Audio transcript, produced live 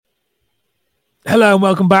Hello and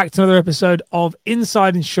welcome back to another episode of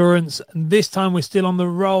Inside Insurance. And this time we're still on the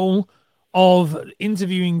roll of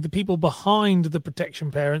interviewing the people behind the protection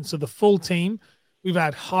parents, so the full team. We've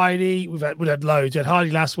had Heidi, we've had loads. We had Heidi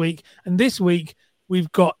last week, and this week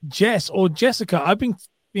we've got Jess or Jessica. I've been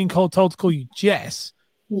being told to call you Jess,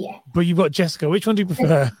 Yeah. but you've got Jessica. Which one do you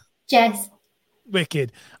prefer? Jess.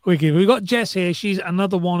 Wicked. We've got Jess here. She's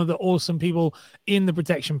another one of the awesome people in the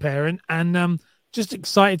protection parent, and just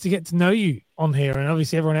excited to get to know you on here. And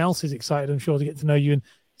obviously everyone else is excited, I'm sure, to get to know you and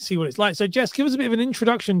see what it's like. So Jess, give us a bit of an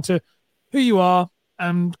introduction to who you are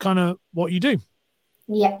and kind of what you do.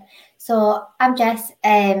 Yeah. So I'm Jess.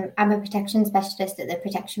 I'm a protection specialist at the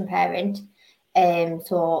protection parent.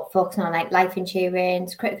 So focusing on like life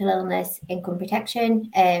insurance, critical illness, income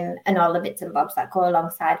protection, and all the bits and bobs that go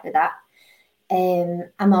alongside with that.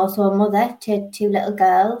 I'm also a mother to two little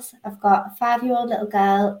girls. I've got a 5-year-old little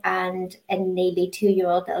girl and a nearly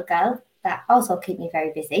 2-year-old little girl that also keep me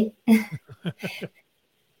very busy.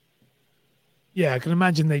 Yeah, I can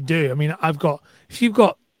imagine they do. I mean, I've got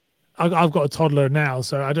a toddler now,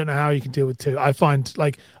 so I don't know how you can deal with two. I find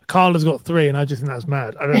like Karla's got 3, and I just think that's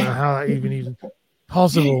mad. I don't know how that even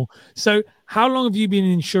possible. So, how long have you been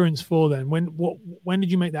in insurance for then? When did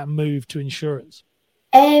you make that move to insurance?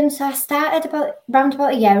 So I started around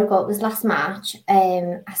about a year ago. It was last March.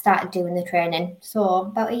 I started doing the training. So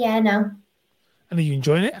about a year now. And are you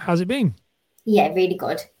enjoying it? How's it been? Yeah, really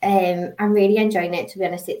good. I'm really enjoying it. To be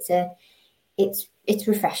honest, it's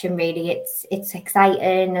refreshing. Really, it's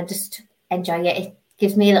exciting. I just enjoy it. It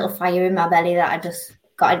gives me a little fire in my belly that I just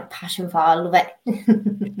got a passion for. I love it.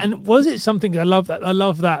 And was it something? I love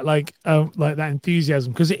that. Like that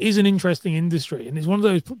enthusiasm, because it is an interesting industry, and it's one of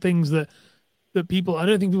those things that people. I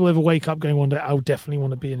don't think people ever wake up going one day, I would definitely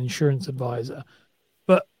want to be an insurance advisor.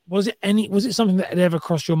 But was it something that had ever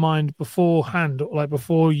crossed your mind beforehand, or like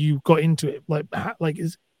before you got into it?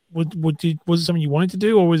 Was it something you wanted to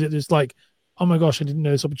do, or was it just like, oh my gosh, I didn't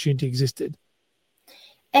know this opportunity existed?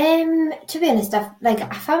 To be honest, I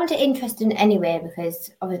found it interesting anyway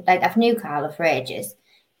because I've knew Karla for ages,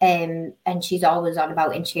 and she's always on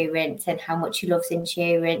about insurance and how much she loves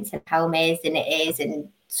insurance and how amazing it is and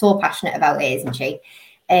so passionate about it, isn't she?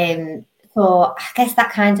 So I guess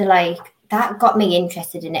that kind of that got me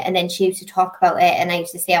interested in it. And then she used to talk about it, and I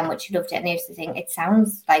used to say how much she loved it, and I used to think it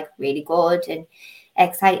sounds like really good and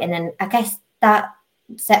exciting, and I guess that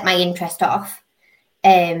set my interest off.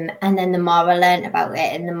 And then the more I learned about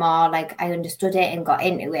it and the more I understood it and got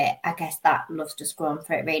into it, I guess that love's just grown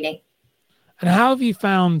for it, really. And how have you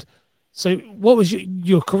found? So, what was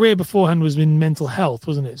your career beforehand? Was in mental health,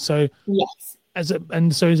 wasn't it? So, Yes. as a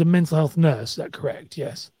mental health nurse, is that correct?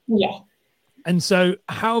 Yes. Yeah. And so,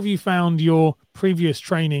 how have you found your previous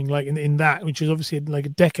training, like in that, which is obviously like a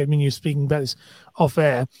decade? I mean, you're speaking about this off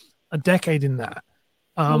air, a decade in that.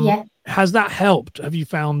 Yeah. Has that helped? Have you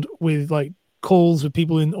found with like calls with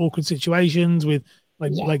people in awkward situations, with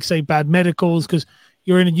like say bad medicals, because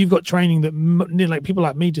you've got training that like people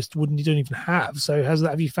like me just don't even have. So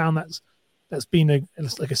have you found that's been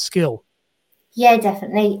like a skill? Yeah,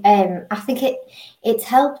 definitely. I think it's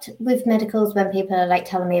helped with medicals when people are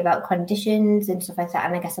telling me about conditions and stuff like that.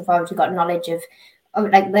 And I guess I've already got knowledge of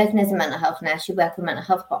working as a mental health nurse, you work with mental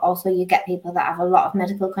health, but also you get people that have a lot of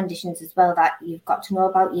medical conditions as well that you've got to know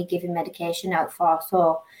about, you're giving medication out for.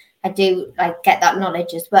 So I do get that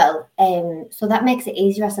knowledge as well. So that makes it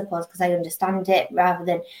easier, I suppose, because I understand it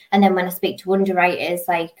and then when I speak to underwriters,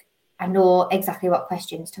 I know exactly what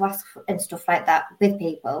questions to ask and stuff like that with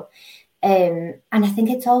people. And I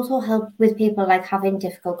think it's also helped with people having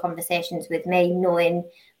difficult conversations with me, knowing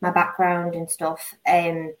my background and stuff.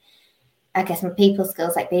 I guess my people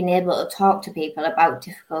skills, being able to talk to people about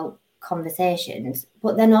difficult conversations.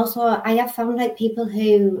 But then also I have found people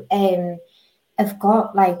who have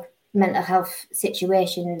got mental health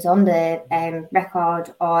situations on the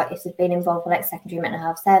record, or if they've been involved with secondary mental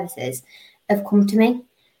health services, have come to me.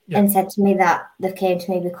 Yeah. And said to me that they've came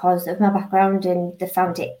to me because of my background, and they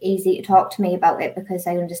found it easy to talk to me about it because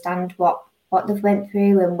I understand what they've went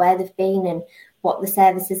through and where they've been and what the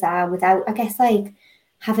services are, without, I guess,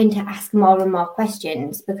 having to ask more and more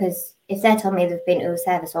questions. Because if they're telling me they've been to a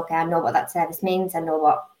service, okay, I know what that service means, I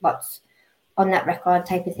know what's on that record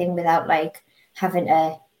type of thing, without having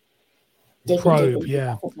to probe.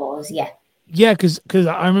 Yeah, because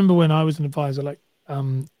I remember when I was an advisor,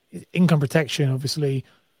 income protection, obviously,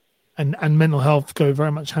 and mental health go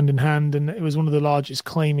very much hand in hand, and it was one of the largest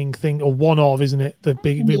claiming thing, or one of, isn't it, the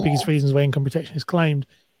biggest reasons why income protection is claimed.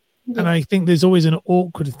 Yeah. And I think there's always an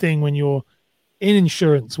awkward thing when you're in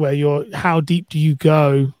insurance where how deep do you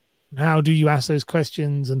go, how do you ask those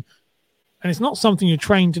questions, and it's not something you're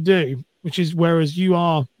trained to do. which is whereas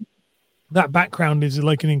that background is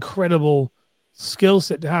like an incredible skill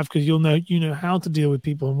set to have, because you know how to deal with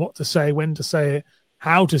people and what to say, when to say it,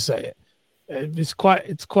 how to say it. It's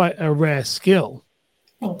quite a rare skill.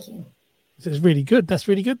 Thank you. It's really good. That's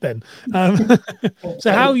really good then.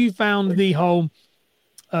 So how you found the whole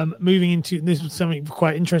moving into, this was something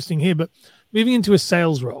quite interesting here, but moving into a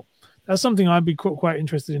sales role, that's something I'd be quite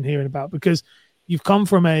interested in hearing about, because you've come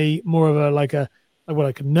from a more of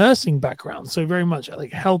a nursing background, so very much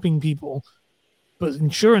like helping people, but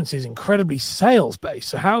insurance is incredibly sales based.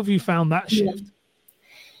 So how have you found that shift?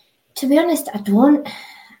 To be honest, I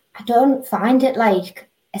don't find it like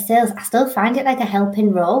a sales. I still find it like a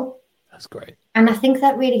helping role. That's great. And I think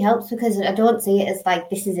that really helps, because I don't see it as like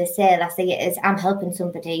this is a sale. I see it as I'm helping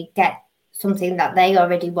somebody get something that they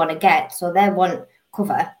already want to get. So they want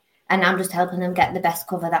cover, and I'm just helping them get the best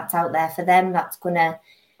cover that's out there for them. That's going to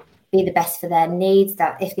be the best for their needs.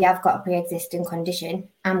 That if they have got a pre-existing condition,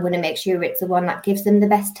 I'm going to make sure it's the one that gives them the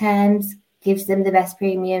best terms, gives them the best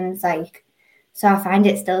premiums. So I find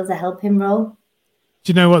it still as a helping role.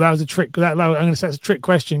 Do you know what? That was a trick. I'm going to say it's a trick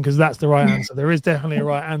question, because that's the right answer. There is definitely a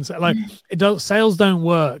right answer. Like sales don't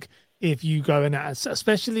work if you go in at,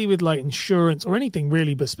 especially with like insurance or anything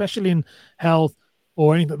really, but especially in health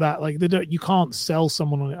or anything like that. Like you can't sell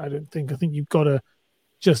someone on it. I don't think. I think you've got to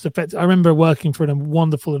just affect. I remember working for a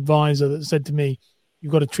wonderful advisor that said to me,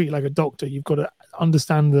 "You've got to treat like a doctor. You've got to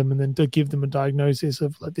understand them and then to give them a diagnosis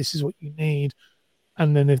of like this is what you need."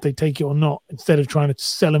 And then if they take it or not, instead of trying to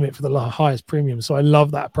sell them it for the highest premium. So I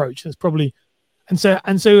love that approach. That's probably, and so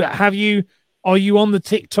are you on the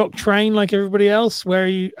TikTok train like everybody else? Where are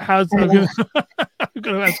you, I'm going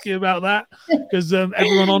to ask you about that, because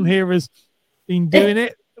everyone on here has been doing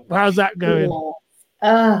it. How's that going?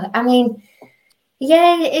 I mean,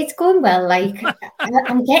 yeah, it's going well. Like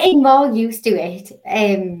I'm getting more used to it.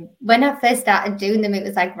 When I first started doing them, it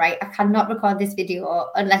was like, right, I cannot record this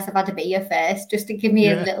video unless I've had a beer first, just to give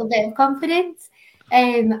me a little bit of confidence.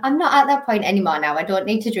 I'm not at that point anymore now. I don't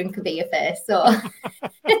need to drink a beer first. So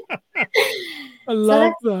I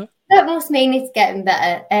love that. That must mean it's getting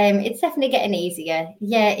better. It's definitely getting easier.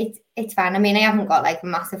 Yeah, it's fine. I mean, I haven't got like a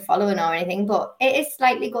massive following or anything, but it is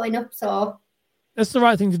slightly going up. So that's the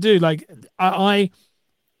right thing to do. Like I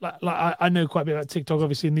know quite a bit about TikTok,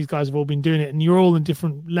 obviously, and these guys have all been doing it, and you're all in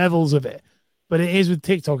different levels of it. But it is with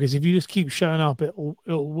TikTok, is if you just keep showing up, it'll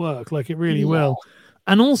work. Like it really will.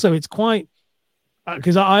 And also, it's quite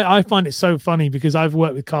because I find it so funny, because I've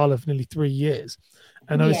worked with Karla for nearly 3 years,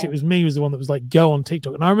 and obviously it was me was the one that was like, go on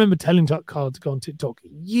TikTok. And I remember telling Karla to go on TikTok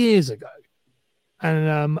years ago,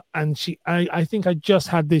 and I think I just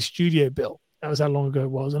had this studio built. That was how long ago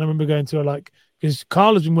it was. And I remember going to her, like, because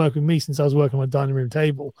Karla's been working with me since I was working on my dining room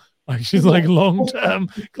table. Like she's like a long-term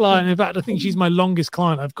client. In fact, I think she's my longest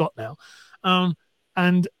client I've got now.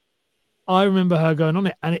 And I remember her going on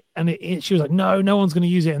it, and she was like, no one's going to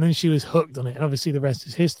use it. And then she was hooked on it. And obviously the rest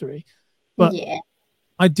is history. But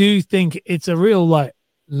I do think it's a real like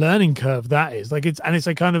learning curve. That is like, it's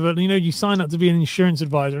a kind of you sign up to be an insurance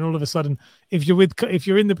advisor, and all of a sudden, if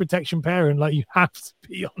you're in the protection parent, like you have to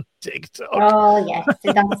be on TikTok. Oh yes,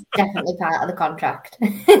 that's definitely part of the contract.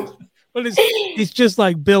 Well, it's just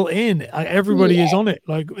like built in. Like everybody is on it.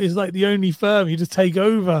 Like it's like the only firm. You just take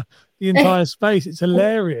over the entire space. It's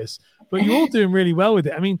hilarious. But you're all doing really well with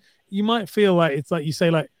it. I mean, you might feel like it's like you say,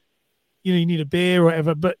 like, you need a beer or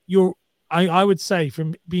whatever, but I would say,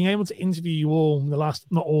 from being able to interview you all in the last,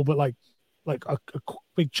 not all, but like a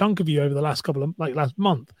big chunk of you over the last couple of, like last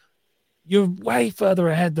month, you're way further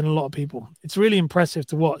ahead than a lot of people. It's really impressive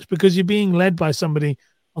to watch, because you're being led by somebody.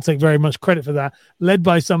 I'll take very much credit for that. Led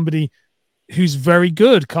by somebody who's very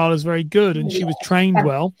good. Karla's very good, and she was trained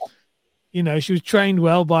well. She was trained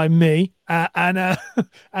well by me, and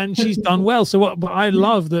she's done well. So but I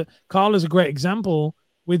love that Karla's a great example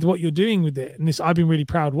with what you're doing with it. And this, I've been really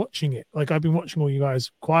proud watching it. Like I've been watching all you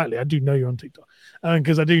guys quietly. I do know you're on TikTok,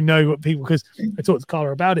 because I do know what people, because I talked to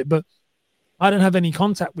Karla about it, but I don't have any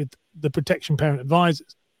contact with the protection parent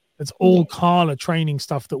advisors. It's all Karla training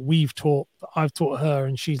stuff that we've taught, that I've taught her,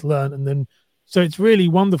 and she's learned. And then, so it's really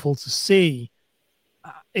wonderful to see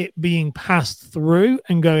it being passed through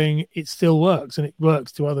and going, it still works, and it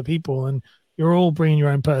works to other people. And you're all bringing your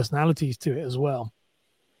own personalities to it as well.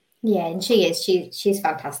 Yeah, and she is. She's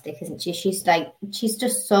fantastic, isn't she? She's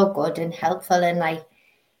just so good and helpful, and like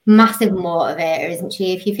massive motivator, isn't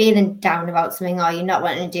she? If you're feeling down about something or you're not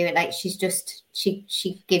wanting to do it, like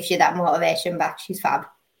she gives you that motivation back. She's fab.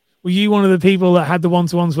 Were you one of the people that had the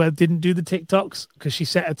one-to-ones where didn't do the TikToks because she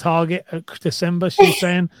set a target at December? She was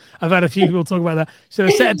saying, I've had a few people talk about that. So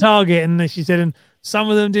I set a target, and she said, and Some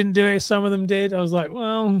of them didn't do it. Some of them did. I was like,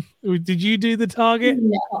 well, did you do the target?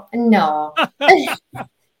 No. I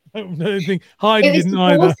don't think Heidi It was didn't to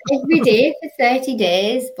either. post every day for 30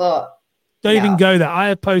 days, but Don't even go there. I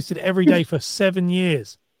have posted every day for 7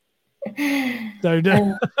 years. So I'm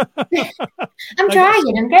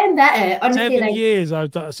trying. I'm getting better. Honestly, 7 years I've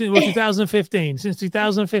done since 2015. Since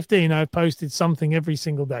 2015, I've posted something every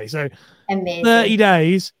single day. So amazing. 30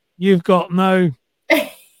 days, you got nothing.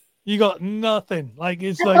 Like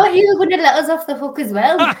it's I like thought you were going to let us off the hook as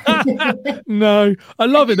well. No, I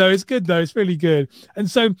love it though. It's good though. It's really good. And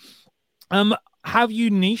so, have you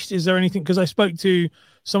niched? Is there anything? Because I spoke to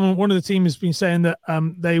someone. One of the team has been saying that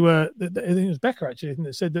they were. I think it was Becca actually. I think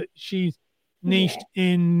that said that she niched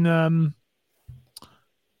in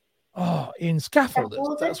in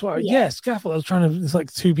scaffolders. That's why. Yeah, scaffold. I was trying to. It's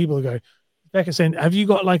like 2 people ago. Becca saying, "Have you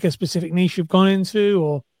got like a specific niche you've gone into,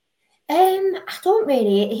 or?" I don't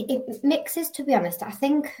really. It mixes, to be honest. I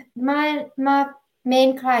think my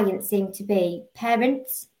main clients seem to be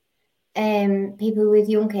parents, people with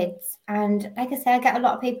young kids, and like I say, I get a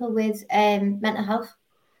lot of people with mental health.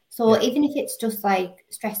 So even if it's just like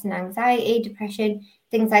stress and anxiety, depression,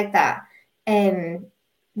 things like that,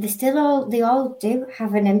 they all do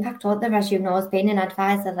have an impact on them, as you know, as being an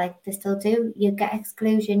advisor. Like they still do. You get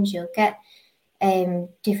exclusions, you'll get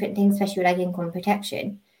different things, especially like income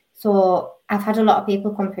protection. So I've had a lot of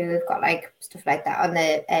people come through who've got like stuff like that on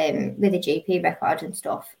the with a GP record and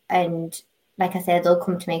stuff. And like I said, they'll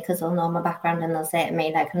come to me because they'll know my background and they'll say to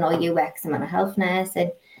me, like, I know you work as a mental health nurse.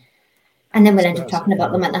 And then we'll end up talking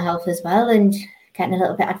about the mental health as well and getting a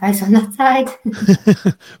little bit of advice on that side.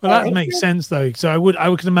 Well, that makes sense though. So I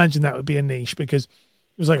would imagine that would be a niche, because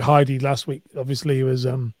it was like Heidi last week. Obviously, it was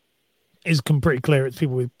is pretty clear it's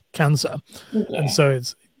people with cancer, and so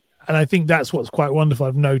and I think that's what's quite wonderful.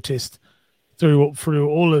 I've noticed through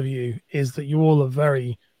all of you is that you all are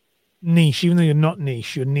very niche, even though you're not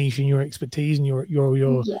niche. You're niche in your expertise, and you're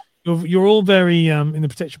all very in the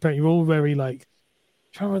protection parent. You're all very like,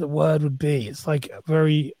 I'm trying to remember what the word would be. It's like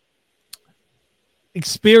very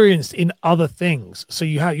experienced in other things. So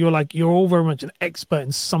you're all very much an expert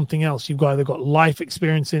in something else. You've either got life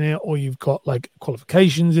experience in it or you've got like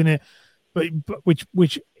qualifications in it. But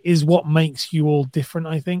which is what makes you all different.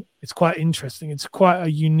 I think it's quite interesting. It's quite a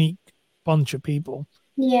unique bunch of people.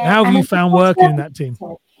 Yeah. How have you found working in that team?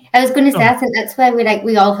 I was going to say, I think that's where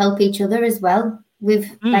we all help each other as well.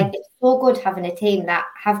 Like, it's so good having a team that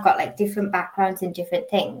have got like different backgrounds and different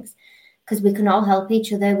things, because we can all help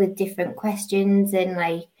each other with different questions and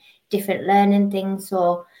like different learning things.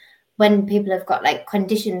 So when people have got like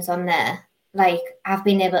conditions on there, like I've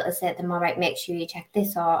been able to say to them, all right, make sure you check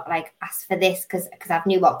this, or like ask for this, because I've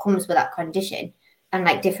knew what comes with that condition and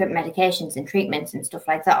like different medications and treatments and stuff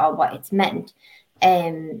like that, or what it's meant.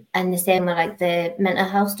 And the same with like the mental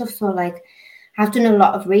health stuff. So like I've done a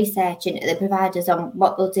lot of research into the providers on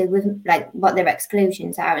what they'll do with like what their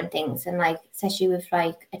exclusions are and things, and like especially with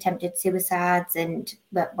like attempted suicides and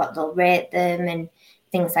what they'll rate them and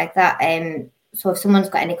things like that. So if someone's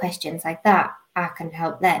got any questions like that, I can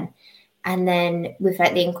help them. And then with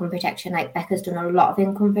like the income protection, like Becca's done a lot of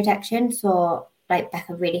income protection, so like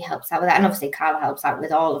Becca really helps out with that, and obviously Karla helps out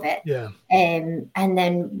with all of it. Yeah. And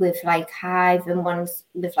then with like Hive and ones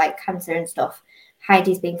with like cancer and stuff,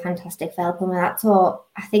 Heidi's been fantastic for helping with that. So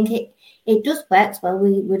I think it just works well.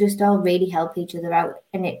 We just all really help each other out,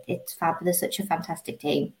 and it's fab. There's such a fantastic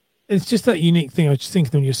team. It's just that unique thing. I was just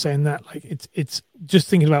thinking when you're saying that, like it's just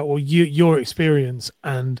thinking about your experience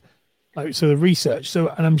and like so the research. So,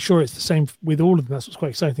 and I'm sure it's the same with all of them. That's what's quite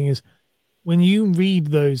exciting is when you read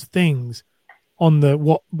those things on the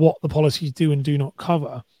what the policies do and do not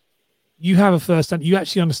cover, you have a first hand. You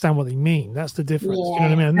actually understand what they mean. That's the difference. Yeah. You know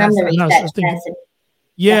what I mean? And and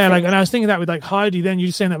I was thinking that with like Heidi. Then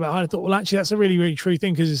you're saying that about Heidi. I thought, well, actually, that's a really, really true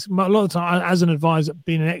thing, because a lot of the time, as an advisor,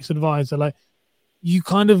 being an ex-advisor, like you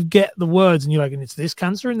kind of get the words, and you're like, and it's this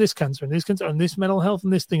cancer and this cancer and this cancer and this mental health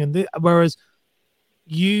and this thing and this, whereas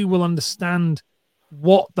you will understand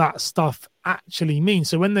what that stuff actually means.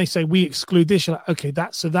 So when they say we exclude this, you're like, okay,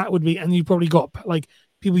 that would be, and you probably got like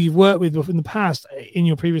people you've worked with in the past in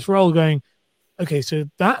your previous role going, okay, so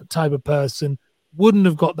that type of person wouldn't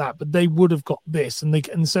have got that, but they would have got this,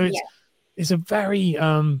 and so it's a very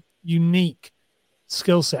unique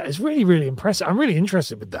skill set. It's really, really impressive. I'm really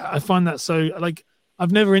interested with that. I find that so like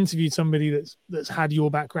I've never interviewed somebody that's had your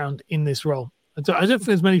background in this role. I don't think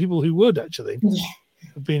there's many people who would actually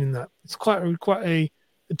have been in that. It's quite the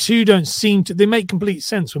two don't seem to, they make complete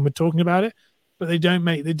sense when we're talking about it, but they don't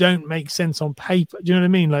make sense on paper. Do you know what I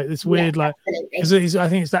mean? Like it's weird, like I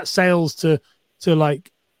think it's that sales to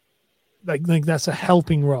like that's a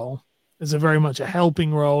helping role, there's a very much a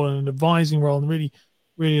helping role and an advising role, and really,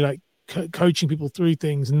 really like coaching people through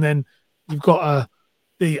things. And then you've got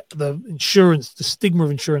the insurance, the stigma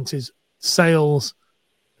of insurance is sales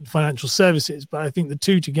and financial services. But I think the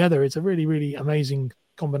two together, it's a really, really amazing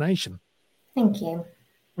combination. Thank you.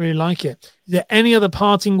 Really like it. Is there any other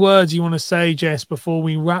parting words you want to say, Jess, before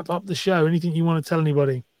we wrap up the show? Anything you want to tell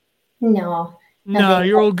anybody? No. No,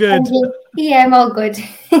 you're all good. Yeah, I'm all good.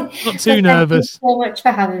 Not too nervous. Thank you so much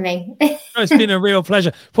for having me. It's been a real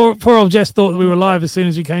pleasure. Poor old Jess thought that we were live as soon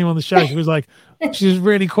as we came on the show. She was like, she was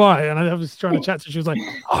really quiet, and I was trying to chat to her. She was like,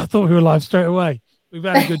 oh, I thought we were live straight away. We've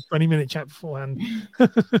had a good 20-minute chat beforehand.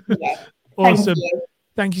 Yeah, Awesome.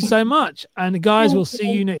 Thank you so much. And guys, we'll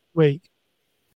see you next week.